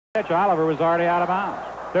Pitch, Oliver was already out of bounds.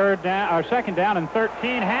 Second down and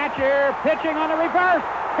 13. Hatcher pitching on the reverse.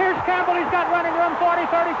 Here's Campbell. He's got running room. 40,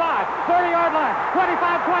 35, 30-yard line. 25,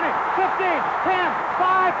 20, 15, 10,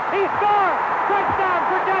 5. He scores. Touchdown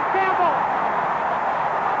for Jeff Campbell.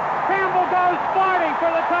 Campbell goes 40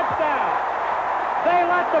 for the touchdown. They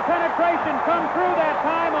let the penetration come through that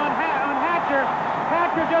time on Hatcher.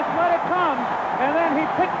 Hatcher just let it come, and then he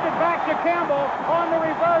pitched it back to Campbell on the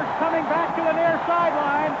reverse, coming back to the near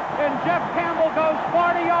sideline, and Jeff Campbell goes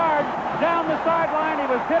 40 yards down the sideline. He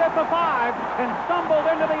was hit at the 5 and stumbled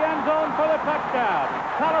into the end zone for the touchdown.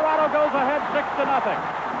 Colorado goes ahead 6-0.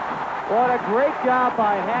 What a great job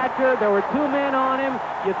by Hatcher. There were 2 men on him.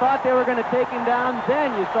 You thought they were going to take him down.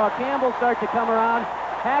 Then you saw Campbell start to come around.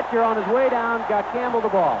 Hatcher on his way down got Campbell the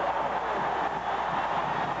ball.